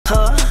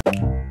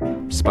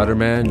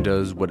Spider-Man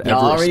does whatever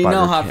Y'all a already spider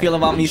know how I can. feel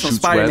about me some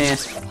Shoots Spider-Man.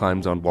 webs,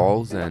 climbs on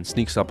walls, and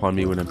sneaks up on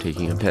me when I'm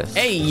taking a piss.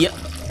 Hey,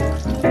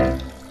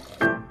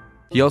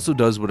 He also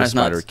does what That's a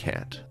spider nuts.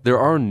 can't. There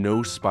are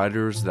no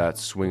spiders that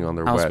swing on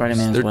their How webs.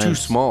 Spider-Man's They're too webs-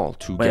 small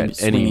to web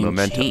get any swinging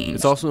momentum. changed.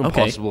 It's also Okay.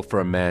 impossible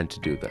for a man to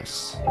do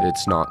this.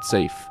 It's not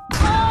safe.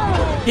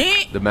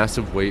 The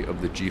massive weight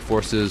of the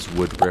G-forces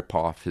would rip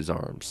off his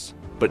arms.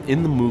 But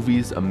in the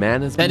movies, a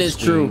man has been That is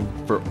true.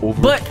 swinging for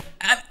over... But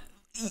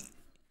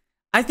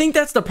I think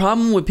that's the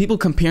problem with people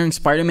comparing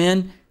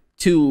Spider-Man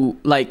to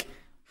like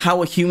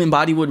how a human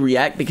body would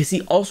react, because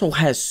he also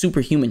has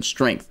superhuman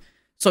strength.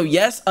 So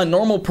yes, a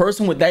normal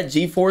person with that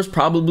G-force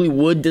probably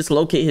would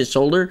dislocate his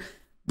shoulder,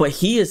 but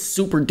he is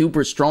super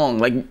duper strong.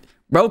 Like,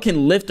 bro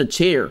can lift a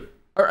chair.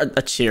 Or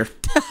a chair.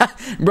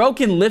 Bro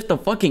can lift a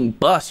fucking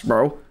bus,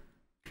 bro.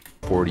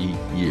 40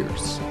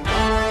 years.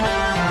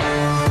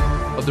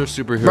 Other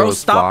superheroes Bro,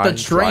 stop fly, the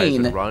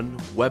train. drive, and run.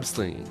 Web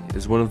slinging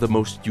is one of the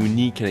most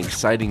unique and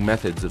exciting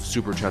methods of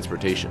super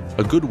transportation.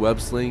 A good web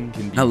sling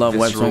can be I love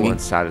web visceral slinging.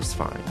 and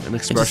satisfying. An It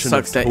expression just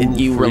sucks of that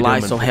total you rely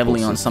freedom so and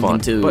heavily on impulsive something fun.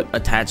 to But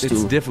attach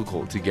it's to.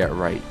 difficult to get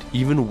right.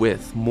 Even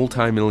with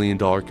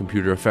multi-million-dollar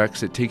computer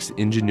effects, it takes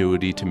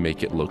ingenuity to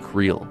make it look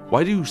real.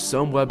 Why do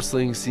some web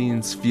sling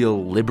scenes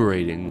feel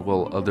liberating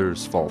while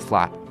others fall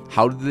flat?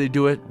 How did they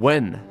do it?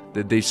 When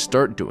did they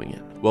start doing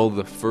it? Well,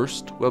 the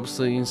first web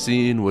slinging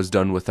scene was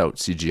done without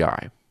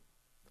CGI.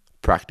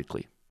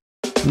 Practically.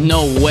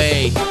 No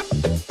way.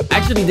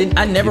 Actually,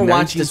 I never In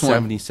watched this one.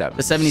 1977,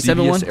 The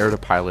 77 CBS one? aired a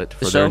pilot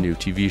for The their show? new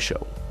TV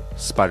show,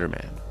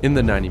 Spider-Man. In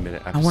the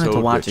 90-minute wanted to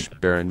episode, watch which,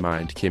 it. bear in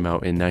mind, came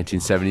out in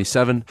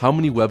 1977, how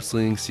many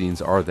web-slinging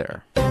scenes are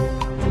there?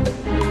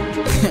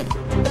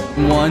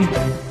 One.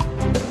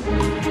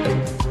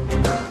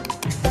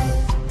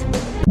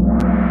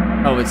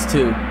 Oh, it's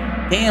two.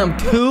 Damn,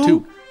 two?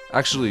 Two.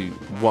 Actually,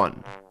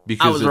 one.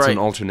 Because was it's right. an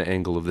alternate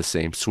angle of the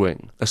same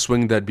swing. A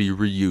swing that'd be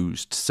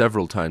reused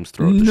several times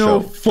throughout the show. No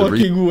The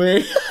fucking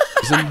way.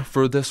 reason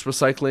for this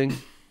recycling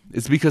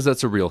is because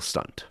that's a real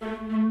stunt.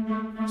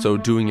 So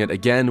doing it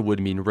again would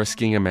mean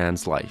risking a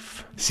man's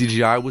life.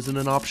 CGI wasn't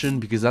an option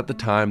because at the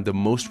time, the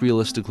most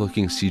realistic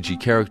looking CG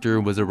character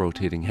was a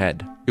rotating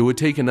head. It would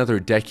take another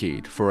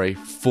decade for a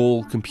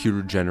full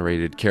computer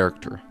generated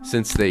character.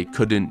 Since they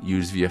couldn't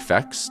use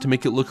VFX to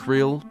make it look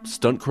real,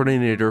 stunt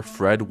coordinator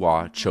Fred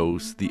Waugh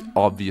chose the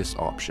obvious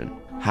option.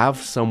 Have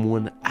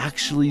someone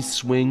actually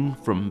swing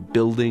from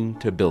building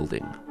to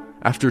building.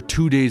 After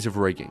 2 days of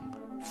rigging,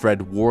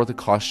 Fred wore the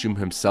costume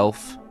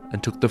himself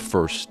and took the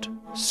first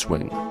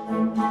swing.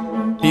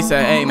 He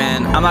said, hey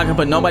man, I'm not gonna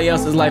put nobody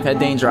else's life at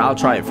danger. I'll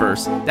try it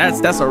first.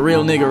 That's a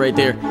real nigga right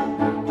there.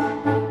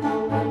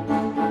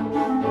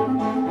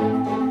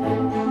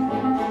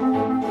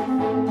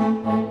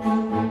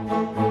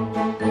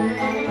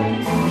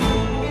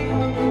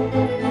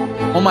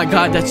 Oh my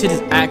god, that shit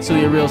is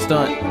actually a real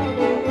stunt.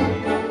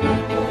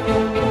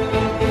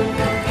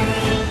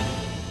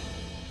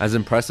 As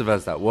impressive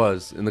as that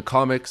was, in the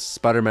comics,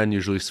 Spider-Man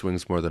usually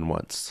swings more than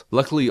once.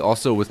 Luckily,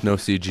 also with no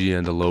CG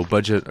and a low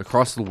budget,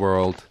 across the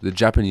world, the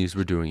Japanese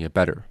were doing it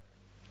better.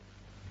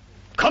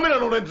 カメラ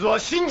のレンズは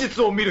真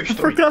実を見る I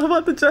瞳 forgot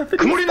about the Japanese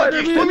曇りなき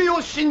Spider-Man. 瞳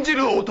を信じ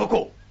る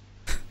男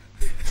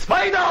ス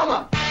パイダーマ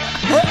ン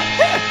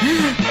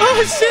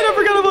Oh shit, I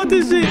forgot about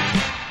this shit.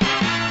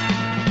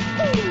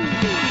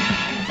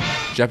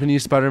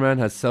 Japanese Spider-Man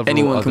has several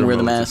Anyone other can wear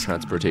the modes of mask.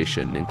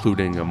 transportation,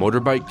 including a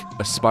motorbike,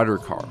 a spider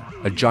car,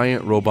 a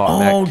giant robot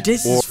Oh, mech,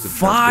 this or is the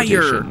fire.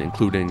 transportation,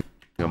 including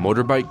a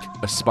motorbike,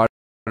 a spider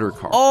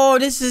car, Oh,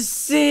 this is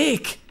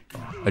sick.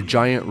 a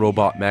giant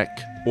robot mech,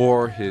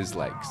 or his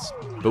legs.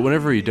 But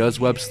whenever he does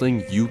web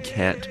sling, you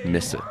can't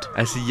miss it,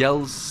 as he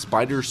yells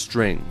spider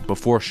string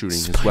before shooting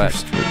his web.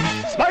 ス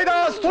パイ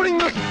ダーストリン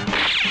グス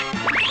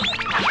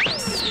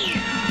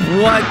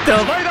What the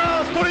パイ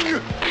ダーストリン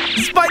グ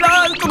Spider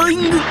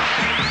Ring?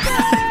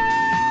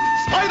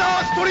 スパイダ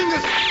ーストリング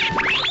ス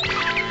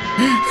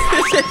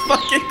This is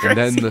fucking And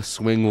then crazy. the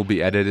swing will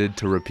be edited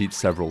to repeat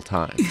several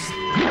times.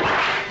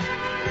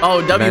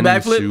 Oh, The W man in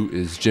backflip. suit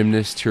is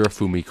gymnast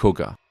Hirofumi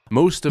Koga.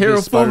 Most of Hirofumi,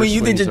 his spider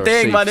you did swings your are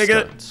thing, safe my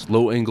nigga. stunts,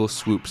 low-angle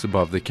swoops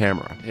above the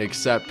camera,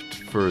 except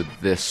for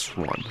this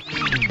one.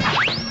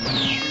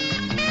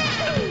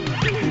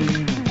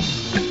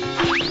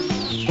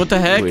 What the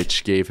heck?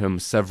 Which gave him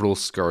several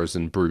scars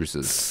and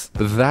bruises.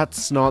 But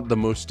that's not the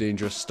most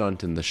dangerous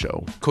stunt in the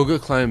show. Koga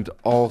climbed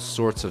all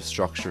sorts of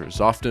structures,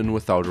 often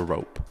without a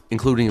rope,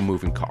 including a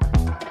moving car.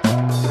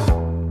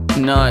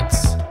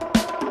 Nuts.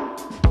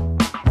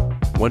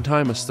 One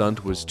time a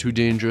stunt was too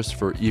dangerous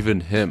for even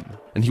him,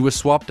 and he was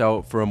swapped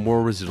out for a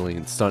more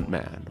resilient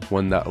stuntman,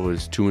 one that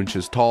was 2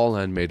 inches tall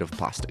and made of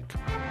plastic.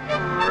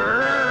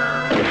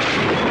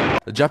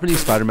 The Japanese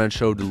Spider-Man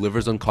show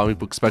delivers on comic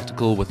book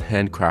spectacle with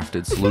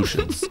handcrafted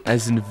solutions.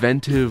 As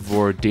inventive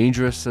or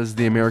dangerous as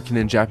the American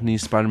and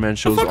Japanese Spider-Man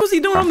shows fuck was he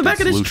doing on the crafted back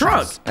of this solutions.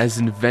 truck? As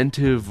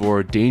inventive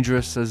or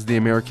dangerous as the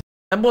American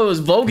That boy was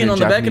voguing and on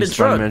the back of Japanese the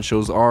truck. Spider-Man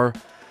shows are,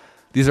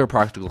 These are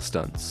practical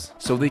stunts,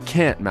 so they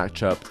can't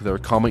match up to their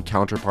comic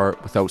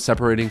counterpart without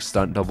separating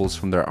stunt doubles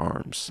from their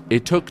arms.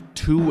 It took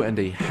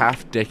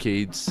 2.5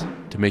 decades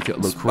to make it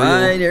look real,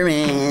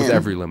 with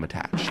every limb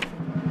attached.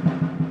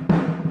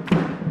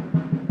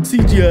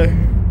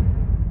 CGI.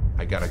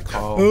 I got a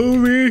call,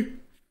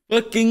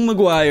 Fucking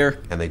Maguire.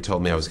 and they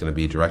told me I was going to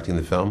be directing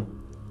the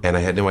film, and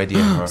I had no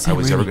idea how I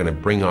was ever going to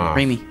bring off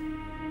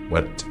Raimi.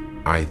 what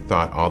I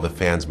thought all the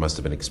fans must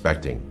have been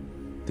expecting.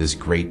 This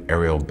great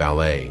aerial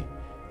ballet,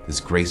 this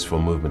graceful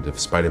movement of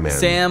Spider-Man.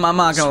 Sam, I'm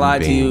not gonna lie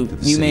to you. through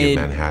the You city made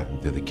of Manhattan,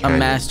 through the A canyons.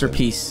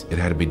 masterpiece It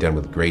had to be done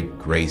with great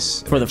grace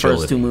and for the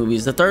first agility. 2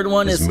 movies. The third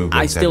one His is, movements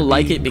I had still to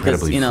like be it because,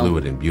 incredibly you know,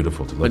 fluid and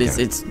beautiful to look but at.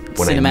 it's When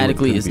I knew it cinematically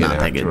couldn't it's be an not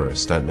that actor good. or a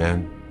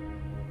stuntman,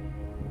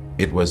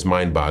 it was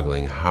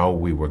mind-boggling how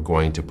we were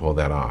going to pull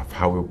that off.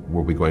 How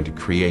were we going to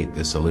create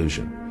this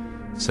illusion?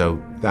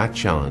 So that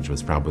challenge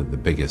was probably the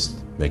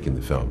biggest making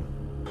the film.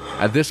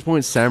 At this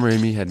point, Sam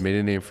Raimi had made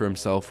a name for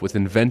himself with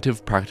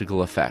inventive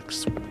practical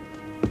effects,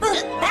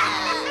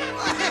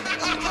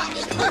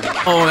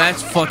 Oh,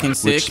 that's fucking which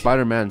sick.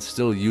 Spider-Man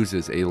still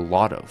uses a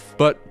lot of.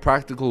 But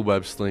practical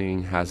web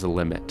slinging has a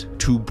limit.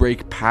 To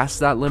break past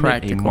that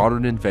limit, a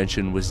modern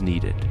invention was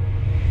needed.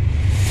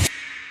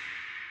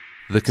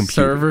 The computer.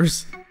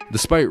 Servers.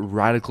 Despite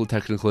radical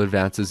technical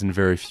advances in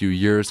very few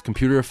years,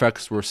 computer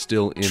effects were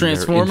still in their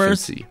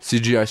Transformers? infancy.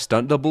 CGI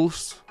stunt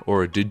doubles,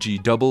 or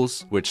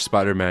digi-doubles, which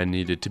Spider-Man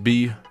needed to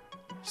be,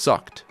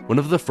 sucked. One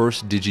of the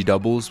first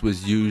digi-doubles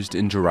was used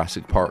in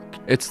Jurassic Park.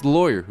 It's the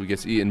lawyer who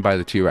gets eaten by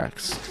the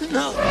T-Rex.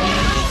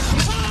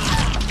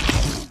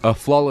 A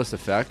flawless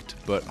effect,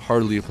 but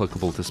hardly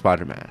applicable to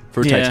Spider-Man.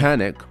 For Yeah.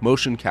 Titanic,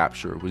 motion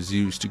capture was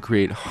used to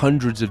create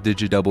hundreds of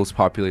digi-doubles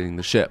populating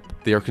the ship.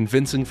 They are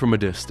convincing from a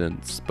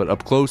distance, but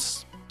up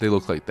close, they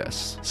look like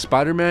this.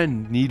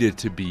 Spider-Man needed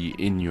to be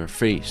in your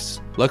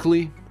face.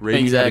 Luckily,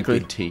 Raimi had a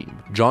good team.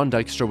 John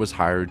Dykstra was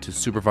hired to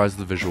supervise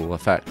the visual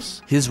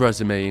effects. His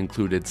resume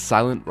included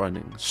Silent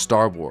Running,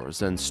 Star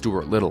Wars, and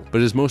Stuart Little, but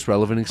his most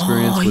relevant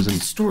experience was in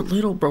Stuart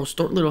Little, bro.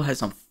 Stuart Little has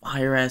some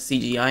fire ass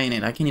CGI in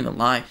it. I can't even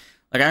lie.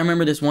 Like, I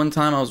remember this one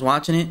time I was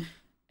watching it,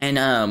 and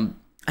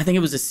I think it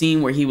was a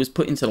scene where he was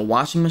put into the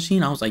washing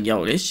machine. I was like,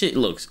 yo, this shit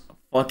looks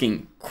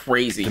fucking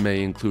crazy.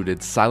 resume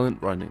included Silent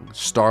Running,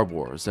 Star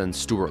Wars, and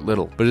Stuart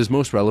Little, but his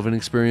most relevant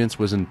experience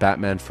was in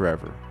Batman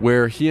Forever,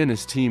 where he and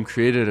his team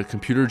created a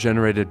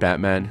computer-generated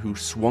Batman who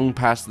swung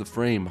past the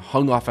frame,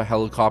 hung off a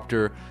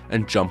helicopter,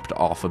 and jumped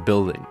off a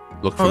building.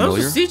 Look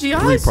familiar? Those are CGIs?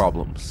 3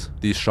 problems.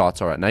 These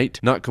shots are at night,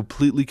 not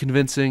completely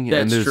convincing,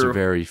 and That's there's true.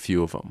 very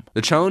few of them.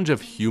 The challenge of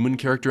human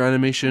character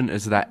animation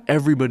is that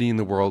everybody in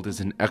the world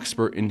is an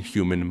expert in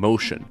human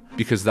motion,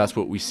 because that's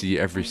what we see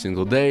every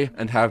single day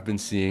and have been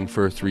seeing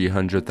for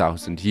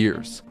 300,000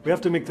 years. We have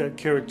to make that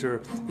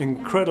character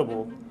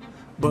incredible,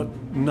 but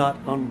not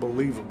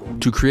unbelievable.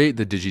 To create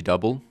the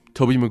digi-double,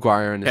 Tobey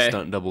Maguire and his Okay.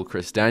 stunt double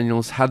Chris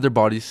Daniels had their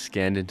bodies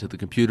scanned into the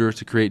computer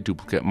to create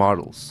duplicate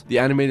models. The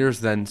animators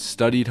then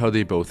studied how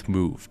they both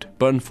moved.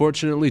 But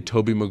unfortunately,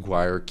 Tobey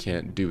Maguire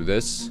can't do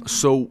this,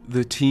 so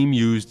the team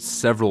used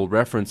several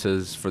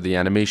references for the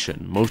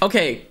animation. Most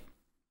Okay,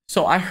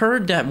 so I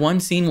heard that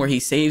one scene where he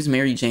saves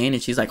Mary Jane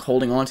and she's like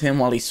holding on to him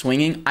while he's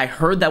swinging. I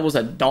heard that was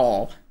a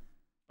doll,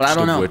 but I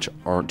don't know. of which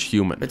aren't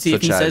human, Let's see if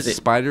such he as says it.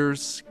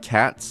 spiders,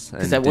 cats,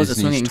 and that was a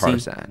Disney's swinging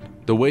scene. Tarzan.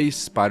 The way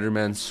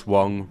Spider-Man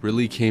swung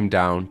really came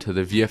down to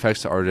the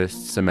VFX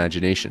artists'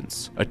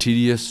 imaginations. A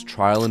tedious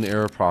trial and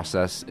error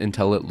process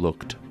until it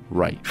looked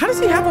right. How does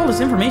he have all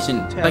this information?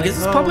 Like, is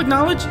this public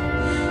knowledge?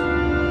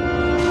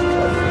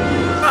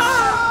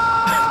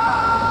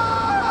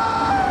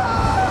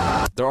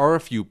 There are a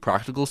few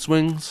practical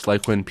swings,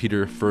 like when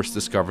Peter first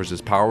discovers his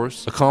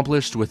powers,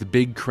 accomplished with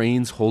big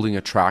cranes holding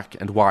a track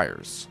and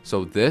wires.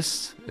 So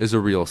this is a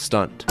real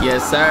stunt.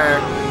 Yes, sir.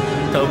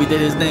 Toby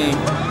did his thing.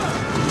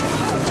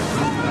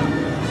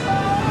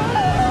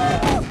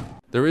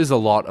 There is a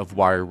lot of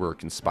wire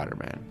work in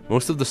Spider-Man.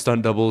 Most of the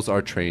stunt doubles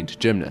are trained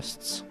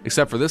gymnasts,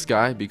 except for this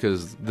guy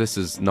because this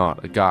is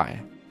not a guy.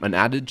 An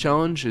added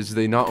challenge is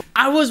they not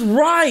I was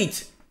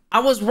right.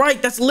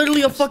 That's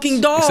literally a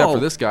fucking doll. except for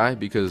this guy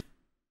because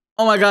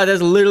Oh my god,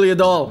 that's literally a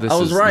doll. this I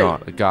was is right.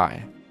 not a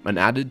guy. An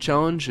added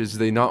challenge is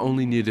they not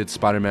only needed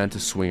Spider-Man to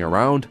swing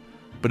around,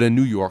 but a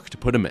New York to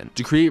put him in.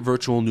 To create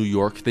virtual New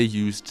York, they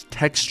used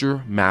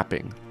texture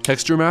mapping.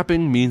 Texture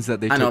mapping means that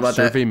they I know took about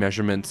that. survey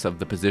measurements of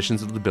the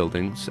positions of the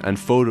buildings and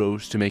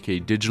photos to make a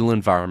digital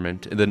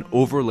environment and then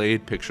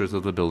overlaid pictures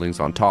of the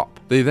buildings on top.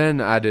 They then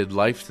added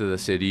life to the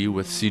city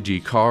with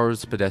CG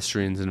cars,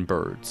 pedestrians, and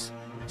birds.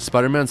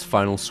 Spider-Man's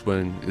final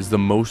swing is the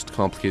most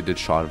complicated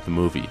shot of the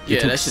movie. Yeah,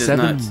 it took that shit is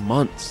 7 nuts.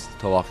 months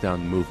to lock down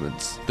the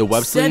movements. The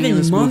web 7 slinging in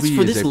this months movie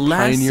for is this a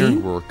last pioneering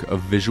scene? work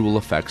of visual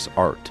effects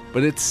art,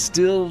 but it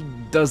still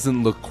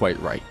doesn't look quite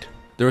right.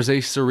 There is a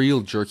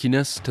surreal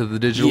jerkiness to the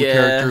digital Yeah.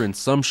 character. In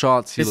some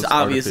shots, he This looks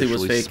obviously was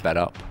artificially fake. sped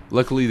up.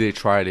 Luckily, they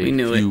tried a We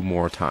knew few it.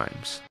 more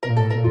times.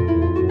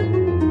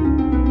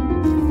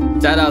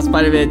 Shout out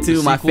Spider-Man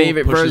 2, my Sequel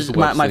favorite pushes version, the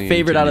web my slinging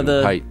favorite to out of new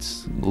the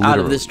heights, out of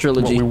literally. this What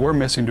trilogy. we were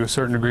missing to a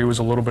certain degree was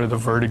a little bit of the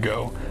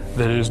vertigo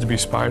that it is to be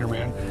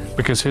Spider-Man,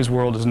 because his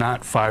world is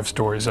not 5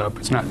 stories up,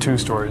 it's not 2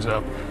 stories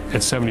up,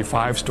 it's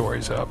 75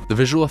 stories up. The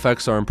visual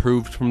effects are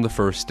improved from the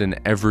first in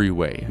every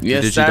way.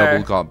 Yes, the sir.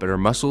 Digidouble got better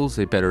muscles,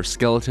 a better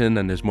skeleton,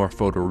 and is more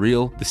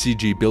photoreal. The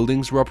CG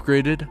buildings were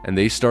upgraded, and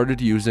they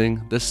started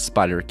using the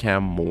Spider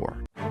Cam more.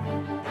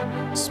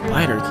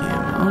 Spider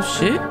Cam. Oh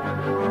shit.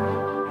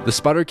 The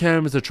Spider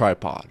Cam is a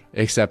tripod,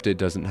 except it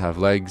doesn't have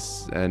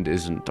legs and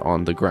isn't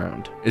on the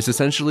ground. It's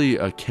essentially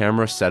a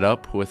camera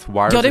setup with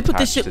wires Yo, they put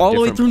this attached shit to all the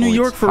way different through New points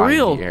York for high in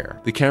real. the air.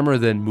 The camera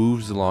then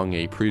moves along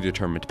a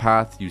predetermined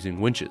path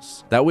using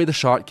winches. That way the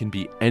shot can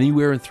be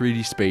anywhere in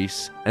 3D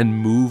space and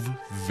move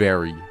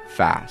very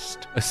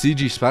fast. A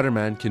CG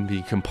Spider-Man can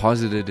be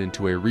composited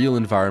into a real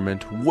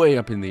environment way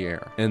up in the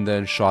air, and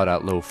then shot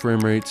at low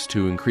frame rates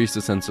to increase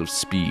the sense of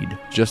speed,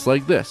 just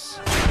like this.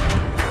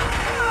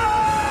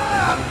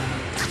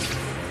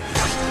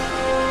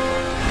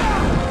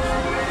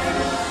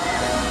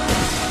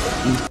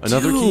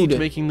 Another key to Dude.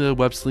 making the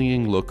web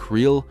slinging look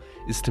real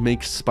is to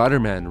make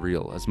Spider-Man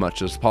real as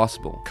much as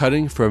possible,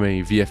 cutting from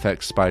a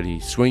VFX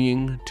Spidey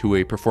swinging to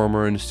a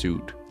performer in a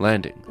suit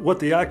landing. What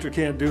the actor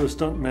can't do, a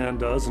stuntman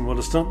does, and what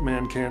a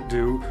stuntman can't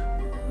do,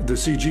 the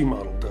CG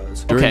model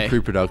does. During Okay.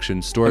 pre-production,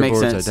 makes storyboards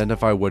sense.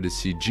 identify what is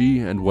CG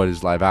and what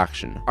is live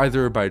action,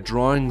 either by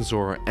drawings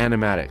or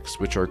animatics,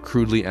 which are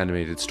crudely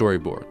animated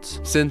storyboards.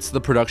 Since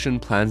the production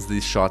plans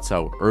these shots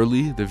out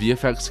early, the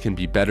VFX can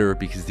be better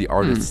because the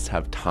artists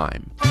have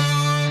time.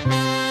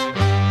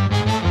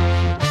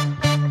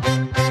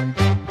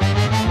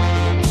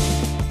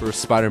 For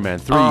Spider-Man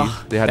 3,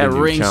 they had a that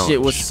new ring challenge.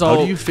 shit was How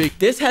so. do you fake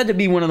This had to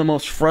be one of the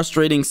most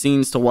frustrating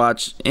scenes to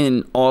watch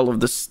in all of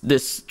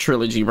this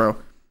trilogy, bro.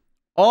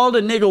 All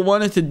the nigga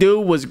wanted to do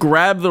was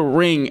grab the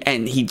ring,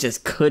 and he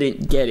just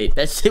couldn't get it.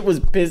 That shit was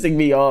pissing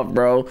me off,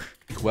 bro.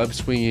 web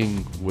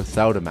swinging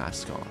without a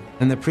mask on?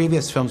 In the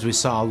previous films, we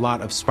saw a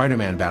lot of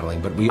Spider-Man battling,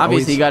 but we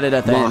Obviously always got it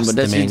at the end, lost but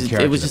that's the main just- it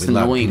character was that just we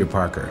loved, annoying. Peter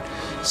Parker.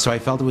 So I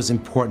felt it was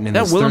important in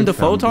That this Willem third Dafoe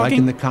film, like talking?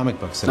 in the comic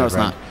books that No, I've it's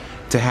read, not.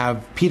 to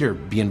have Peter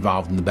be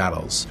involved in the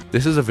battles.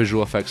 This is a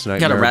visual effects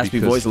nightmare Got a raspy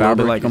because voice a little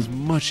bit fabric like is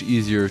him. much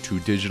easier to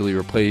digitally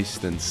replace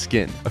than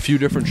skin. A few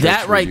different tricks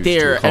That were right used to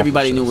there, accomplish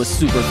everybody knew this. was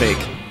super fake.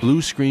 Blue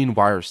screen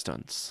wire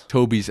stunts.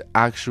 Toby's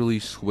actually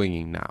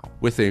swinging now.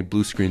 With a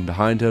blue screen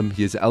behind him,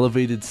 he is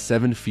elevated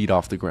 7 feet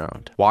off the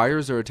ground.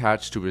 Wires are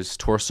attached to his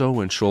torso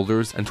and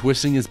shoulders and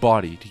twisting his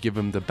body to give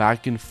him the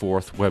back and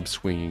forth web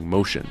swinging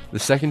motion. The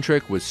second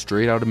trick was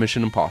straight out of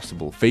Mission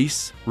Impossible,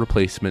 face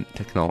replacement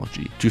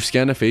technology. To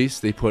scan a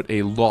face, they put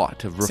a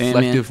lot of Sandman.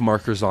 reflective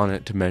markers on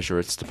it to measure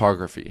its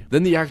topography.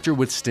 Then the actor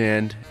would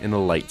stand in a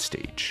light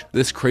stage.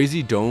 This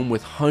crazy dome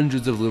with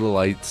hundreds of little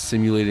lights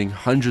simulating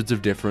hundreds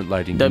of different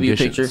lighting W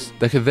conditions picture.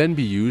 that could then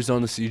be used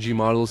on the CG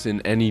models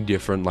in any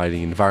different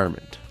lighting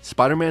environment.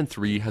 Spider-Man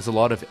 3 has a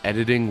lot of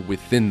editing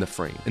within the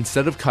frame.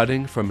 Instead of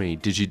cutting from a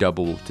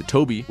Digidouble to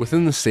Tobey,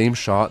 within the same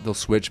shot they'll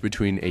switch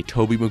between a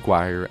Tobey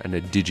Maguire and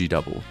a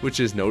Digidouble, which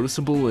is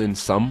noticeable in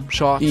some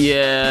shots.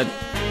 Yeah,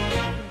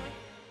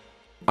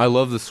 I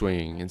love the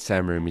swinging in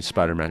Sam Raimi's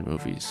Spider-Man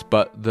movies,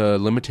 but the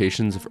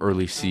limitations of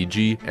early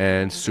CG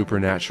and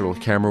supernatural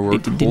camera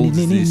work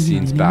holds these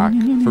scenes back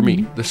for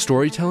me. The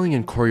storytelling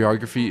and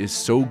choreography is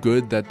so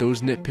good that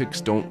those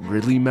nitpicks don't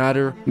really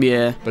matter,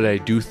 yeah. but I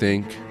do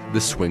think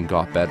the swing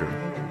got better.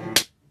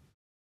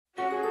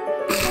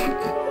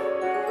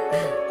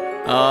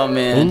 Oh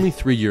man. Only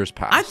 3 years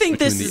passed I think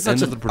this between is the end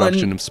such of a the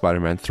production fun- of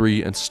Spider-Man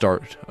 3 and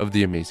start of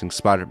The Amazing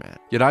Spider-Man.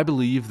 Yet I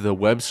believe the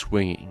web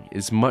swinging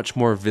is much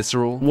more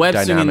visceral, Web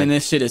swinging dynamic, in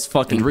this shit is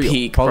fucking and real.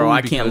 peak, bro. Probably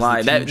I can't because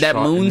lie. the team That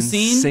shot moon an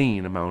scene.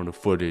 insane amount of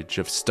footage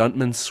of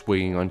stuntmen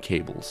swinging on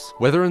cables.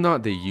 Whether or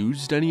not they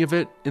used any of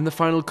it in the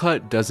final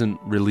cut doesn't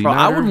really Bro, I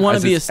matter. would want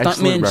as to be a it's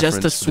excellent stuntman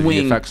just to reference the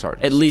swing VFX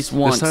artists. at least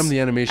once. This time the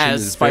animation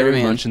as is very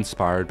Spider-Man. much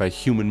inspired by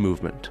human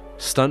movement.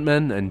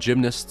 Stuntmen and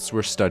gymnasts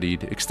were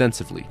studied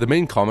extensively. The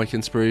main comic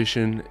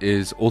inspiration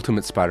is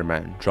Ultimate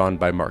Spider-Man, drawn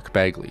by Mark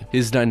Bagley.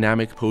 His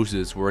dynamic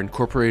poses were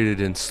incorporated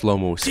in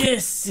slow-mo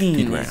This scene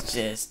is ramps.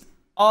 just.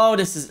 Oh,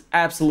 this is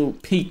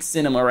absolute peak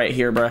cinema right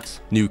here, bro.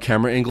 New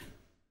camera angles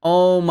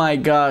Oh my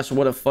gosh,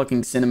 what a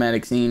fucking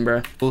cinematic scene,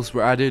 bro.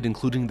 were added,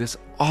 including this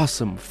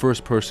awesome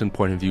first-person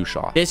point-of-view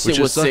shot, This which shit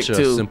is was such sick, a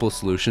too. simple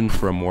solution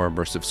for a more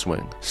immersive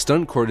swing.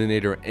 Stunt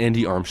coordinator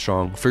Andy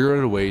Armstrong figured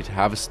out a way to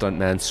have a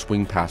stuntman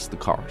swing past the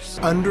cars.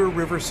 Under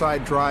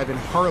Riverside Drive in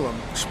Harlem,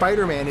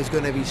 Spider-Man is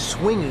going to be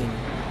swinging,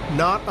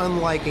 not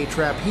unlike a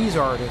trapeze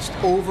artist,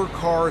 over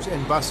cars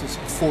and buses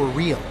for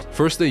real.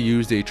 First, they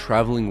used a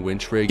traveling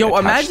winch rig. Yo,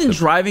 attached imagine to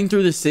driving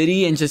through the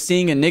city and just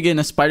seeing a nigga in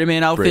a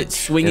Spider-Man outfit bridge.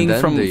 swinging And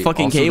then from they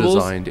fucking also cables.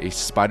 designed a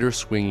spider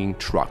swinging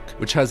truck,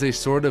 which has a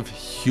sort of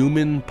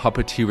human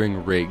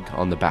puppeteering rig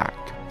on the back,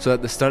 so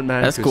that the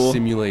stuntman That's could cool.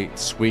 simulate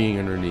swinging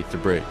underneath the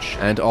bridge.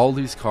 And all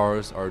these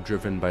cars are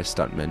driven by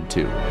stuntmen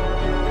too.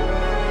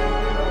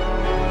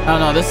 I don't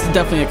know, this is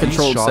definitely a These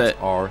controlled shots set.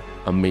 are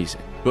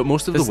amazing. But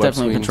most of This the is web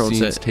definitely a swinging controlled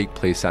scenes set. take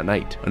place at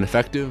night, an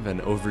effective and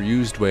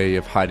overused way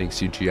of hiding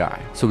CGI.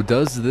 So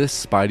does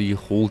this Spidey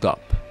hold up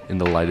in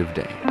the light of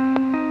day?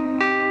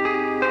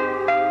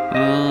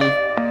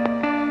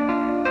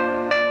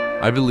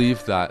 I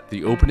believe that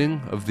the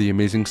opening of The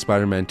Amazing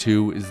Spider-Man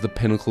 2 is the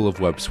pinnacle of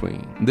web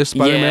swinging. This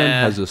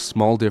Spider-Man has a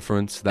small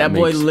difference that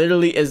boy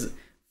literally is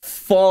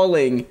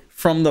falling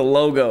from the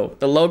logo.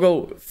 The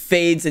logo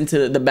fades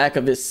into the back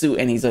of his suit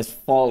and he's just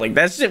falling.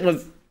 That shit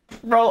was,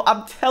 bro,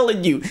 I'm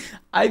telling you.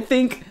 I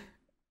think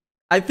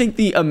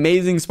the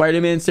Amazing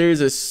Spider-Man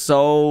series is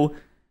so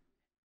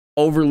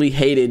overly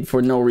hated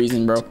for no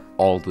reason, bro.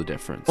 All the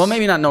difference. Well,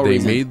 maybe not no they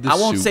reason. Made the I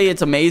won't suit say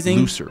it's amazing,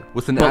 looser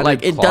with an but added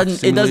like it plot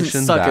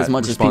doesn't suck as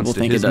much as responds people to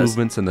think it his does.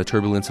 movements and the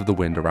turbulence of the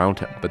wind around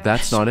him. But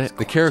that's not it.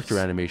 The character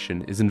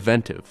animation is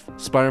inventive.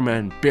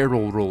 Spider-Man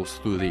barrel rolls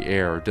through the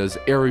air, does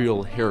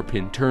aerial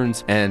hairpin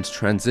turns, and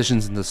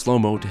transitions into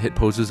slow-mo to hit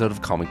poses out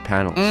of comic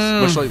panels.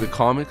 Much like the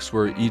comics,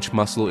 where each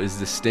muscle is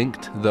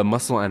distinct, the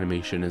muscle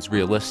animation is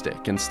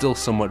realistic and still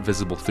somewhat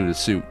visible through the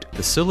suit.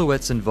 The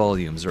silhouettes and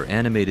volumes are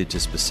animated to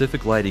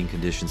specific lighting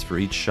conditions for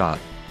each shot,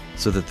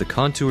 so that the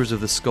contours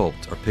of the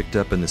sculpt are picked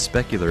up in the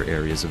specular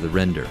areas of the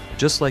render,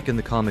 just like in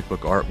the comic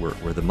book artwork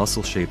where the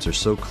muscle shapes are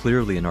so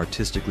clearly and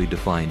artistically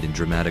defined in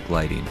dramatic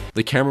lighting.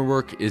 The camera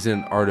work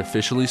isn't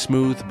artificially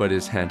smooth, but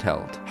is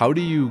handheld. How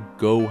do you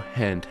go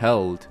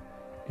handheld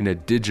in a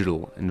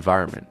digital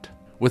environment?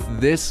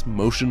 With this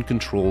motion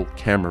control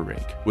camera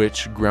rig,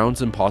 which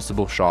grounds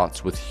impossible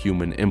shots with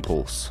human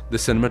impulse. The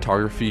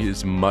cinematography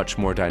is much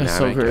more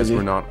dynamic, as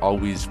we're not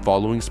always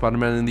following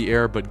Spider-Man in the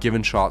air, but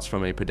given shots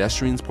from a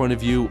pedestrian's point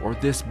of view or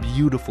this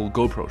beautiful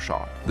GoPro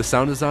shot. The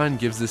sound design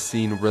gives this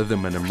scene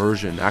rhythm and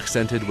immersion,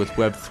 accented with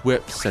web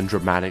thwips and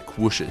dramatic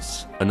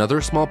whooshes.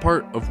 Another small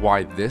part of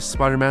why this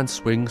Spider-Man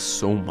swings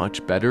so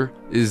much better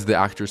is the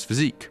actor's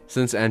physique.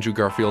 Since Andrew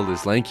Garfield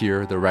is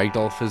lankier, the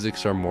ragdoll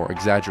physics are more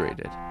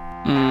exaggerated.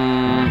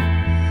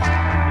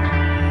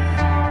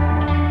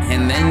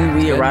 And then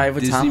we arrive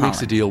with Disney Tom makes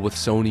a Holland. deal with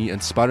Sony,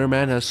 and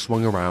Spider-Man has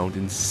swung around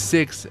in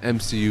 6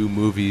 MCU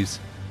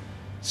movies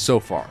so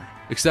far.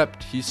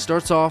 Except he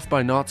starts off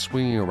by not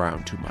swinging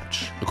around too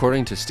much.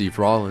 According to Steve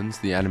Rollins,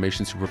 the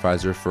animation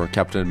supervisor for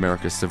Captain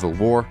America Civil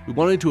War, we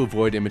wanted to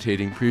avoid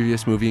imitating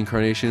previous movie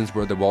incarnations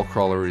where the wall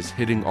crawler is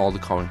hitting all the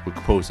comic book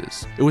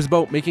poses. It was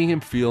about making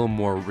him feel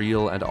more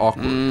real and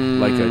awkward,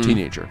 like a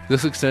teenager.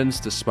 This extends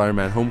to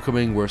Spider-Man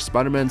Homecoming, where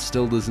Spider-Man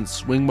still doesn't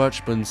swing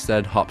much, but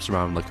instead hops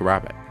around like a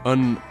rabbit.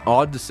 An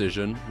odd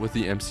decision with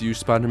the MCU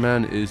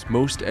Spider-Man is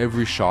most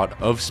every shot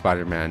of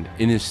Spider-Man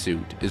in his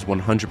suit is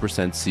 100%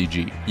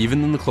 CG.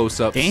 Even in the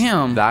close-ups,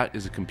 that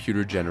is a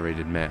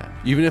computer-generated man.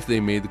 Even if they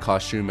made the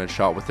costume and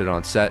shot with it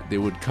on set, they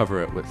would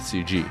cover it with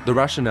CG. The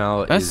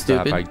rationale is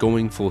that by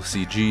going full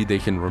CG, they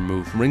can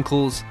remove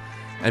wrinkles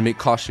and make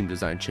costume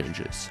design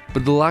changes.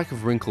 But the lack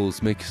of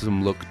wrinkles makes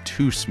them look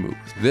too smooth.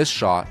 This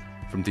shot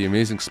from The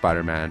Amazing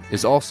Spider-Man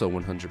is also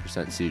 100%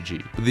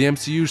 CG. But the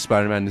MCU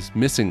Spider-Man is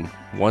missing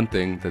one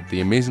thing that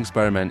The Amazing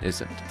Spider-Man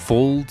isn't: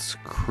 folds,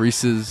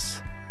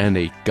 creases, and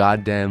a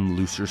goddamn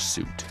looser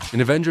suit.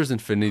 In Avengers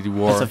Infinity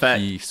War,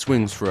 he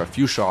swings for a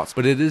few shots,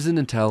 but it isn't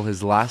until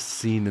his last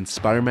scene in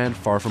Spider-Man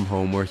Far From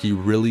Home where he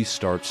really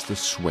starts to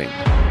swing.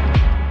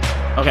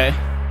 Okay.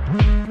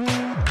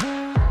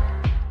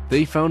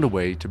 They found a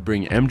way to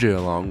bring MJ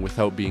along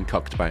without being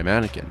cucked by a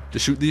mannequin. To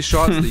shoot these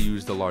shots, they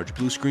used a large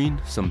blue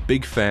screen, some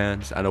big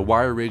fans, and a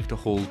wire rig to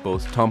hold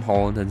both Tom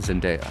Holland and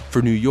Zendaya.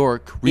 For New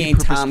York,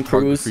 repurposed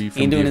photography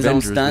from the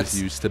Avengers was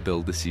used to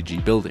build the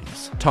CG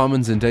buildings. Tom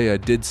and Zendaya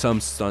did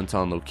some stunts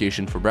on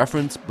location for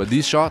reference, but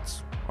these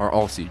shots are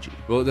all CG.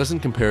 Well, it doesn't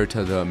compare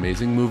to the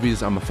Amazing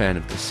movies. I'm a fan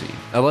of this scene.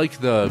 I like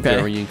the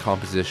varying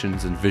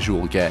compositions and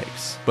visual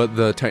gags, but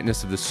the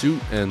tightness of the suit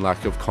and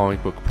lack of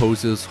comic book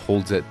poses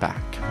holds it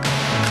back.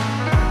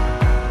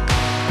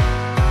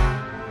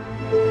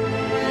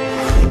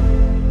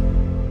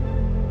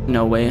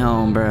 No Way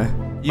Home, bruh.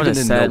 Even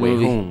in No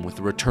Way Home, with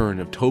the return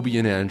of Tobey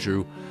and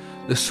Andrew,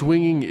 the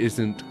swinging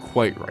isn't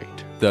quite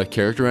right. The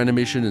character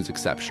animation is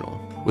exceptional,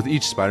 with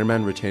each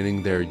Spider-Man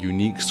retaining their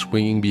unique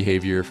swinging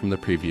behavior from the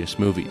previous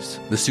movies.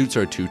 The suits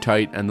are too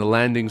tight and the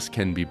landings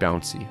can be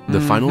bouncy. The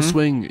final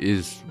swing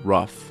is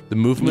rough. The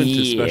movement,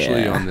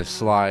 especially on this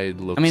slide,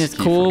 looks it's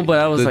cool, but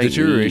I was like, the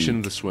deterioration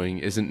of the swing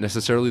isn't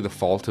necessarily the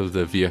fault of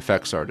the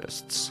VFX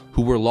artists,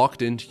 who were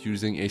locked into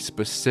using a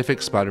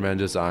specific Spider-Man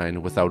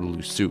design without a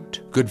loose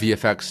suit. Good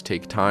VFX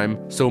take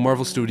time, so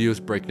Marvel Studios'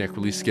 breakneck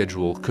release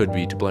schedule could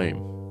be to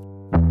blame.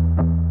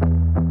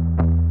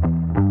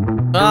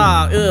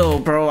 Ew,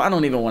 bro. I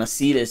don't even want to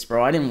see this,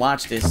 bro. I didn't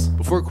watch this.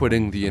 Before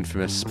quitting the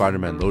infamous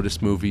Spider-Man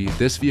Lotus movie,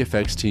 this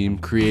VFX team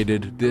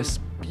created this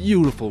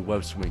beautiful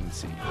web swing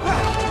scene.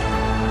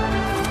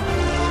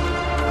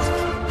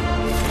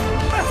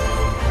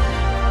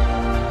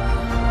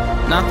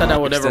 Not that I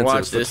would ever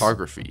watch this.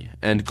 Photography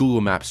and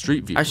Google Maps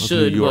Street View of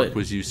New York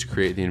was used to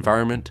create the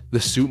environment. The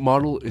suit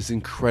model is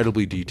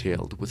incredibly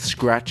detailed, with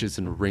scratches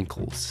and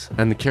wrinkles,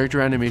 and the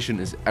character animation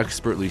is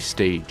expertly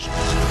staged.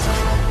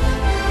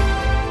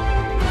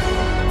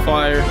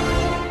 Fire.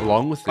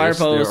 Along with Fire this,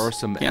 there pose. are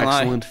some Can't lie.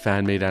 excellent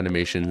fan-made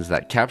animations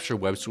that capture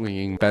web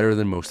swinging better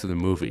than most of the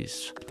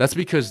movies. That's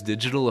because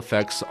digital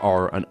effects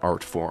are an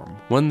art form,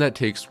 one that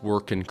takes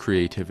work and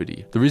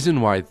creativity. The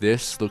reason why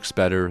this looks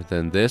better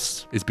than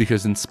this is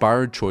because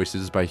inspired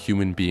choices by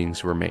human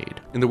beings were made.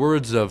 In the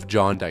words of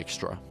John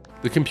Dykstra,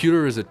 "The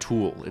computer is a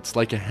tool. It's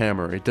like a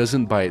hammer. It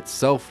doesn't by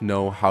itself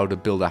know how to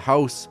build a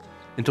house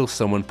until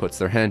someone puts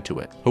their hand to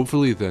it."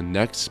 Hopefully the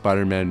next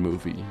Spider-Man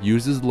movie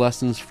uses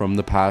lessons from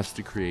the past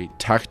to create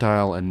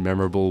tactile and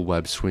memorable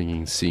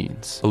web-swinging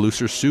scenes. A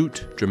looser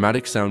suit,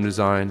 dramatic sound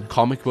design,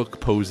 comic book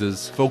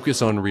poses,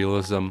 focus on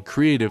realism,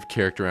 creative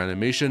character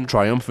animation,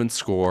 triumphant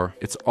score,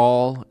 it's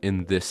all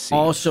in this scene.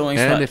 All showing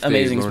and if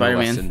Amazing they learn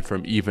Spider-Man. a lesson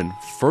from even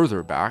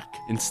further back,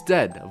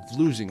 instead of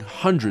losing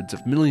hundreds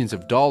of millions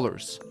of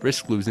dollars,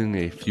 risk losing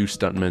a few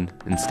stuntmen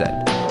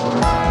instead.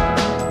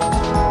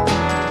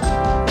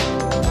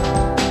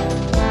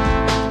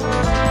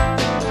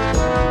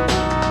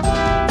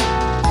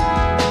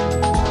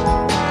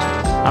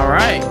 All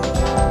right,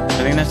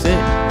 I think that's it.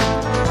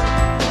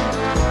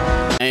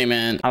 Hey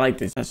man, I like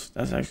this. That's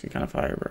actually kind of fire, bro.